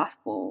articulate the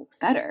gospel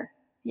better.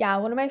 Yeah,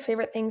 one of my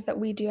favorite things that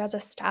we do as a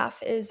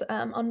staff is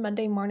on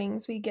Monday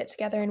mornings, we get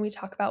together and we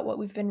talk about what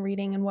we've been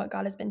reading and what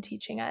God has been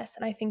teaching us.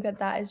 And I think that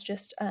that is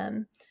just,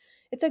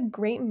 it's a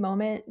great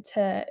moment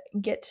to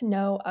get to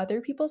know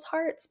other people's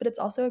hearts, but it's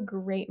also a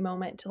great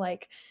moment to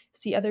like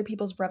see other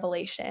people's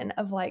revelation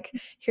of like,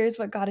 here's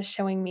what God is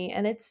showing me.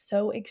 And it's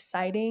so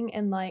exciting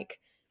and like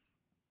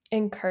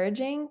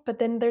encouraging. But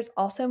then there's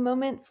also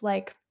moments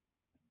like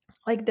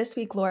this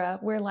week, Laura,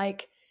 where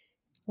like,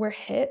 we're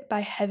hit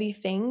by heavy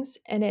things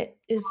and it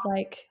is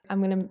like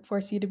I'm going to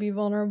force you to be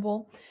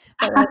vulnerable,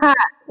 but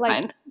like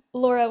Fine.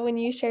 Laura, when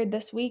you shared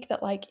this week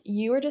that like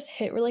you were just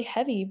hit really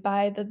heavy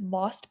by the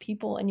lost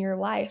people in your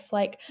life,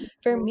 like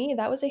for me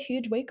that was a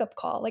huge wake up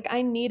call. Like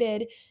I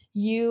needed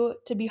you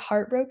to be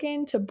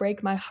heartbroken to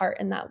break my heart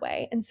in that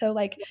way. And so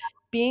like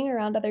being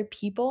around other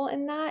people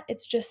in that,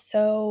 it's just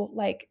so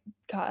like,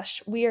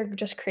 gosh, we are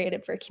just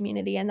created for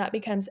community, and that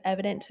becomes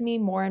evident to me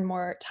more and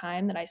more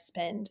time that I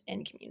spend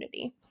in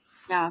community.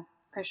 Yeah,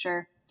 for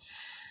sure.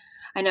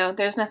 I know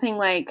there's nothing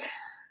like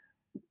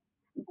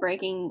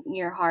breaking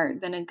your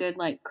heart than a good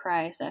like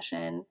cry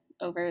session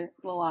over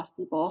the lost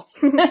people.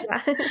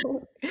 Yeah.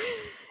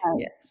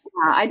 Yes.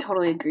 Yeah, I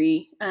totally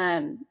agree.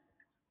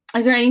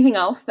 Is there anything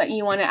else that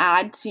you want to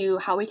add to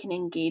how we can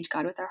engage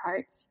God with our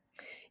hearts?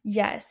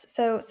 Yes.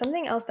 So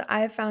something else that I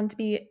have found to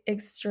be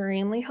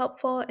extremely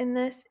helpful in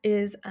this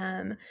is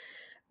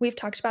we've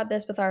talked about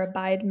this with our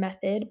abide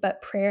method,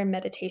 but prayer and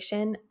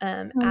meditation,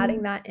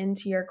 adding that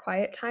into your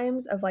quiet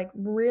times of like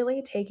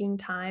really taking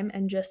time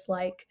and just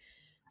like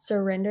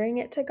surrendering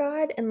it to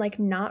God and like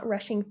not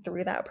rushing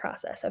through that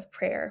process of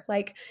prayer.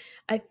 Like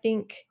I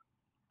think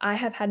I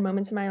have had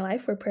moments in my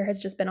life where prayer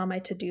has just been on my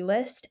to-do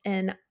list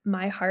and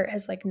my heart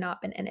has like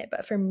not been in it.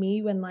 But for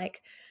me, when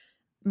like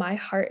my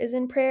heart is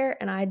in prayer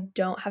and I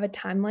don't have a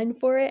timeline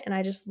for it and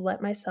I just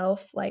let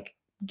myself like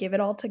give it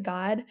all to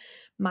God,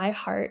 my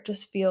heart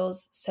just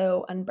feels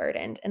so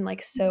unburdened and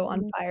like so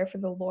on fire for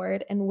the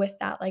Lord. And with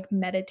that like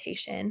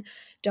meditation,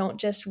 don't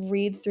just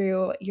read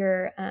through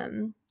your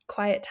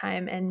quiet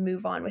time and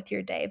move on with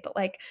your day, but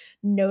like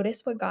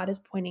notice what God is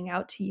pointing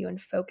out to you and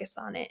focus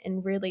on it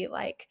and really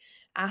like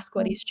ask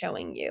what he's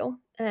showing you.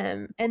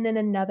 And then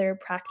another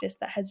practice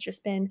that has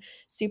just been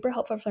super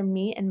helpful for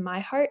me and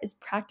my heart is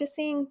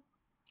practicing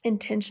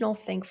intentional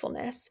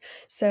thankfulness.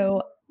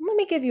 So let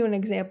me give you an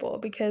example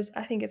because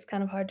I think it's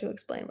kind of hard to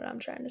explain what I'm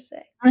trying to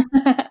say.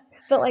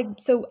 But like,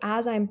 so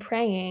as I'm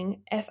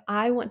praying, if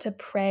I want to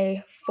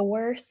pray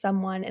for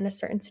someone in a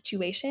certain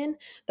situation,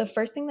 the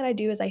first thing that I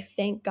do is I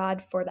thank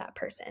God for that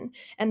person.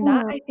 And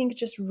that I think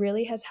just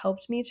really has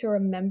helped me to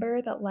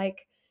remember that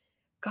like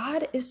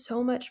God is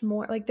so much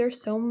more like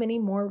there's so many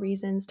more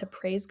reasons to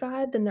praise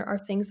God than there are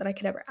things that I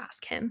could ever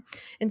ask him.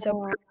 And so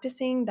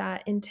practicing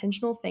that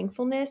intentional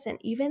thankfulness and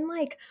even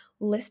like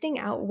listing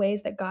out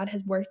ways that God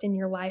has worked in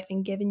your life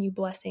and given you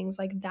blessings,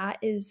 like that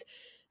is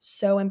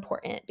so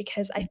important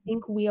because I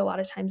think we a lot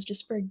of times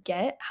just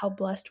forget how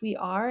blessed we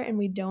are and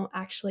we don't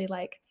actually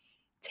like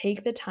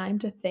take the time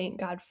to thank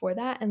God for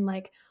that and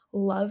like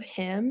love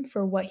him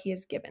for what he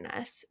has given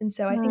us. And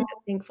so I think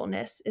that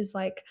thankfulness is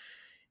like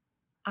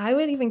I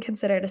would even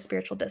consider it a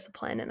spiritual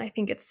discipline, and I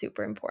think it's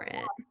super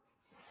important.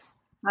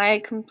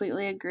 I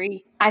completely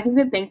agree. I think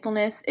that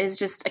thankfulness is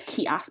just a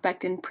key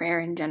aspect in prayer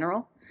in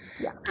general.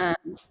 Yeah.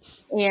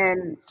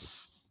 And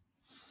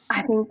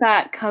I think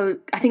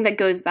that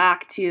goes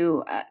back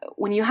to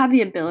when you have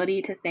the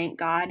ability to thank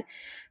God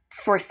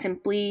for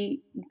simply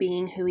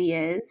being who He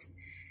is.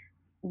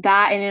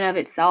 That in and of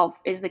itself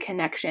is the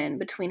connection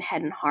between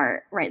head and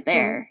heart, right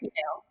there.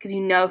 Because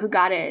you know who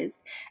God is,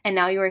 and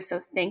now you are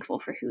so thankful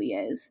for who He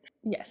is.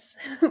 Yes,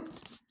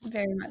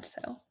 very much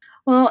so.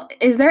 Well,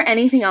 is there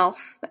anything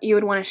else that you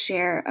would want to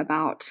share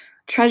about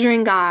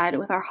treasuring God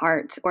with our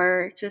heart,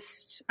 or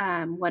just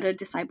what a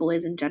disciple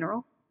is in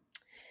general?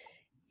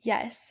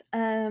 Yes.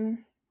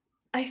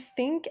 I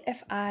think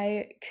if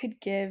I could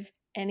give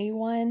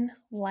anyone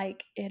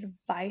like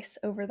advice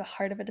over the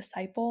heart of a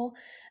disciple,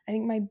 I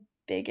think my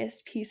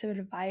biggest piece of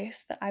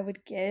advice that I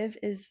would give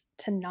is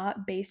to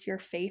not base your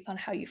faith on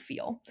how you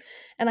feel.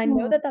 And I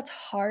know that that's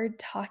hard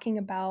talking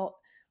about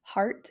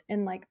heart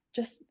and like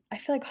just I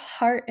feel like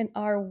heart in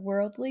our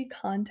worldly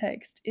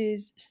context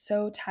is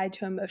so tied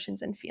to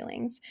emotions and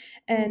feelings.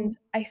 And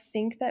I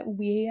think that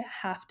we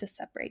have to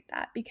separate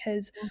that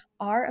because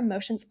our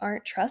emotions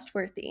aren't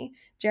trustworthy.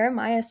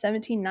 Jeremiah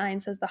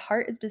 17:9 says the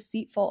heart is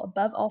deceitful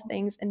above all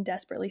things and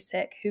desperately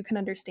sick. Who can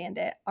understand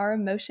it? Our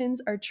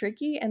emotions are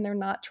tricky and they're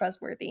not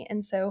trustworthy.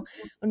 And so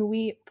when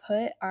we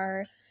put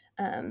our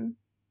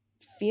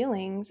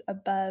feelings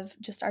above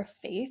just our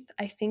faith,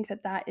 I think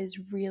that that is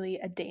really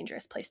a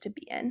dangerous place to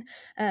be in.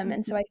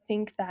 And so I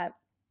think that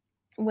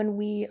when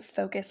we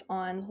focus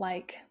on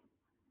like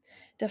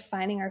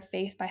defining our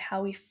faith by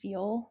how we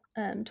feel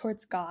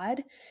towards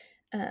God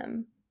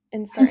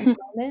in certain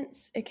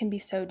moments, it can be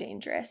so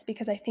dangerous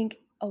because I think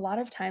a lot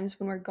of times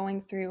when we're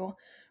going through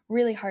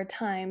really hard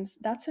times,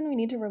 that's when we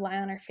need to rely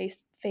on our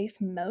faith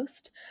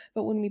most.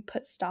 But when we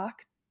put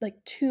stock,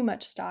 like too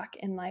much stock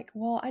in like,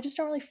 well, I just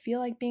don't really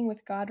feel like being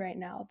with God right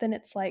now, then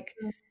it's like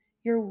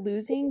you're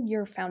losing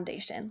your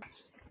foundation.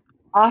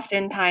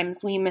 Oftentimes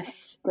we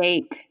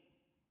mistake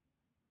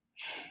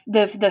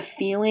the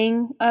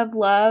feeling of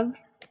love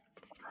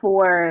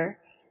for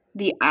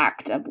the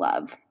act of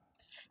love.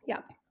 Yeah.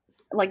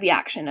 Like the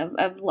action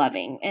of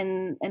loving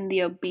and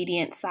the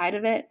obedient side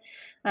of it.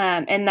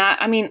 And that,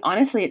 I mean,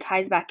 honestly, it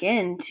ties back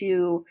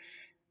into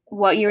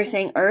what you were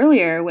saying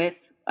earlier with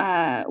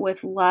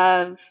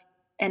love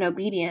and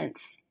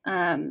obedience.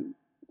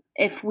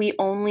 If we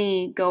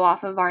only go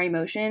off of our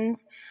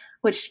emotions,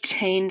 which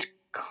change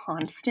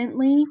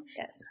constantly,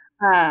 Yes.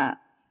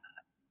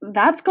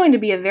 That's going to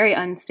be a very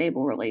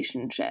unstable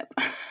relationship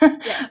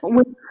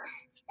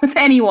with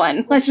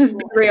anyone. Let's just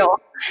be real.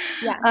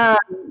 Yeah.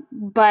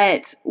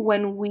 But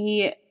when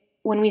we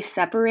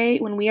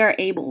separate, when we are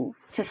able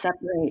to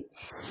separate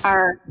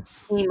our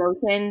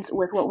emotions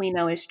with what we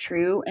know is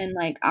true and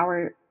like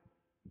our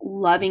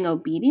loving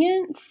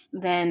obedience,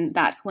 then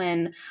that's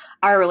when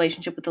our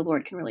relationship with the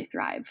Lord can really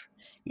thrive.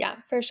 Yeah,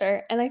 for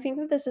sure. And I think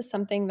that this is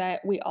something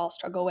that we all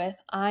struggle with.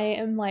 I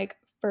am like,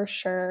 for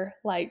sure,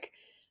 like,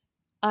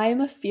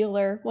 I'm a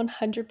feeler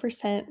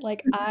 100%.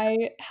 Like,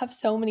 I have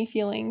so many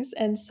feelings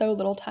and so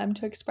little time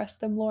to express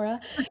them, Laura.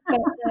 But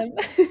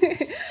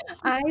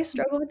I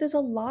struggle with this a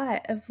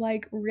lot of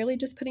like really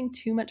just putting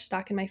too much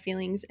stock in my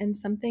feelings and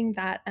something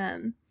that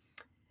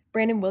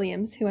Brandon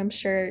Williams, who I'm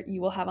sure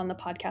you will have on the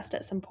podcast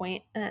at some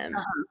point,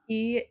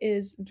 he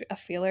is a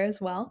feeler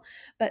as well.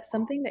 But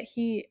something that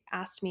he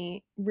asked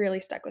me really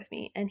stuck with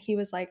me. And he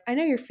was like, I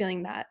know you're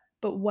feeling that,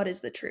 but what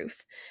is the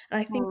truth? And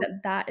I think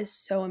that that is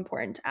so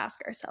important to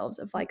ask ourselves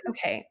of like,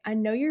 okay, I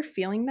know you're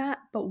feeling that,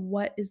 but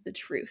what is the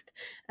truth?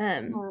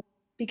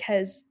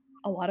 Because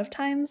a lot of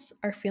times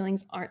our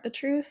feelings aren't the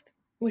truth,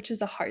 which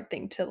is a hard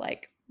thing to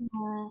like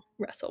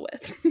wrestle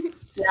with.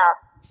 Yeah.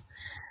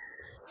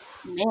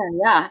 Man,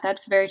 yeah,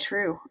 that's very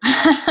true.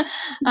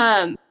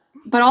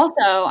 But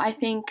also, I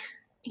think,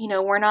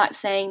 we're not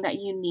saying that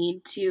you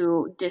need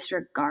to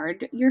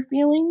disregard your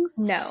feelings.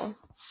 No.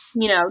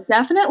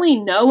 Definitely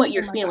know what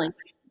you're feeling.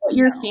 Gosh. What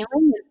you're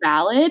feeling is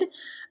valid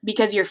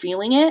because you're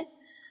feeling it.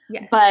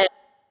 Yes. But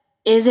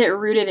is it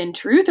rooted in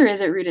truth or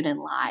is it rooted in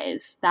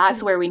lies?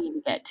 That's where we need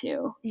to get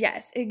to.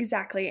 Yes,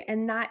 exactly.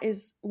 And that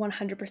is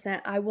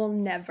 100%. I will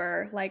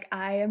never, like,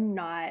 I am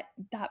not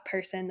that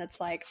person that's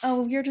like,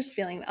 oh, you're just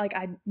feeling that.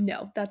 Like,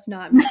 no, that's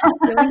not me.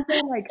 Feelings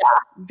are like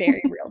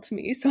very real to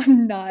me. So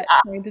I'm not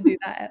trying to do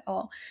that at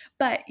all.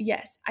 But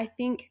yes, I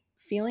think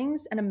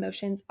feelings and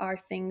emotions are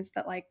things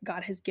that like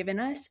God has given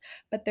us,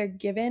 but they're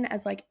given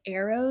as like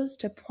arrows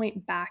to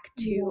point back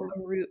to a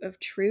root of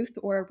truth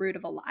or a root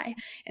of a lie.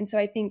 And so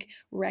I think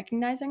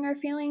recognizing our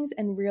feelings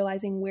and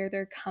realizing where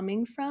they're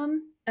coming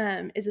from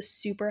is a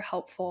super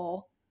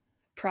helpful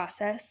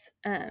process.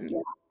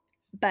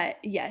 But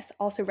yes,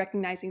 also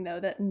recognizing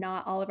though that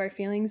not all of our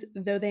feelings,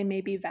 though they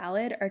may be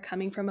valid, are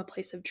coming from a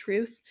place of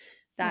truth.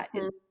 That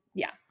is,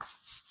 yeah.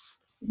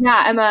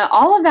 Yeah, Emma,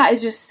 all of that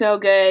is just so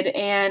good.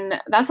 And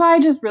that's why I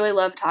just really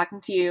love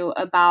talking to you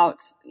about,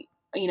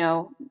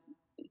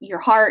 your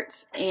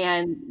heart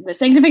and the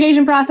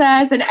sanctification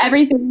process and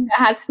everything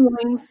that has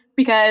feelings,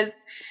 because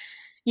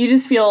you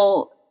just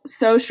feel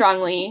so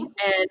strongly.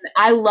 And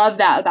I love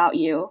that about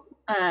you.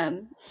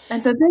 And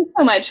so thanks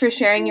so much for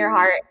sharing your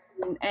heart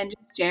and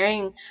just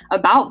sharing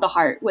about the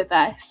heart with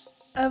us.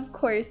 Of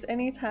course,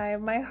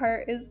 anytime. My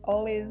heart is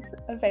always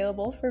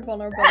available for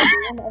vulnerability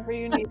whenever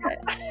you need it.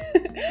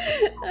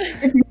 I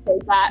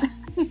appreciate that.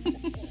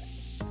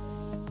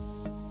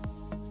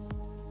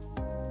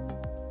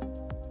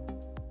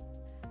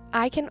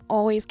 I can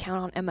always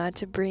count on Emma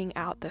to bring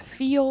out the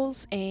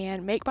feels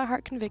and make my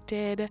heart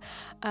convicted.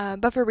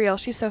 But for real,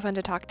 she's so fun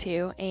to talk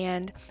to.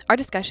 And our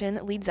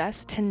discussion leads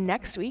us to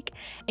next week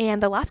and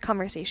the last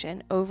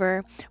conversation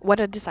over what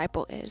a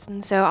disciple is.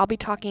 And so I'll be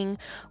talking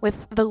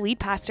with the lead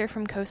pastor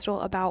from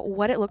Coastal about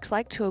what it looks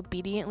like to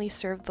obediently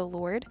serve the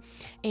Lord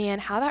and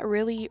how that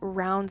really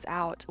rounds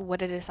out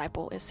what a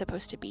disciple is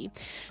supposed to be.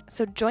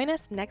 So join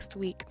us next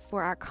week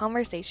for our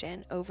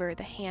conversation over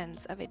the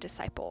hands of a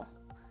disciple.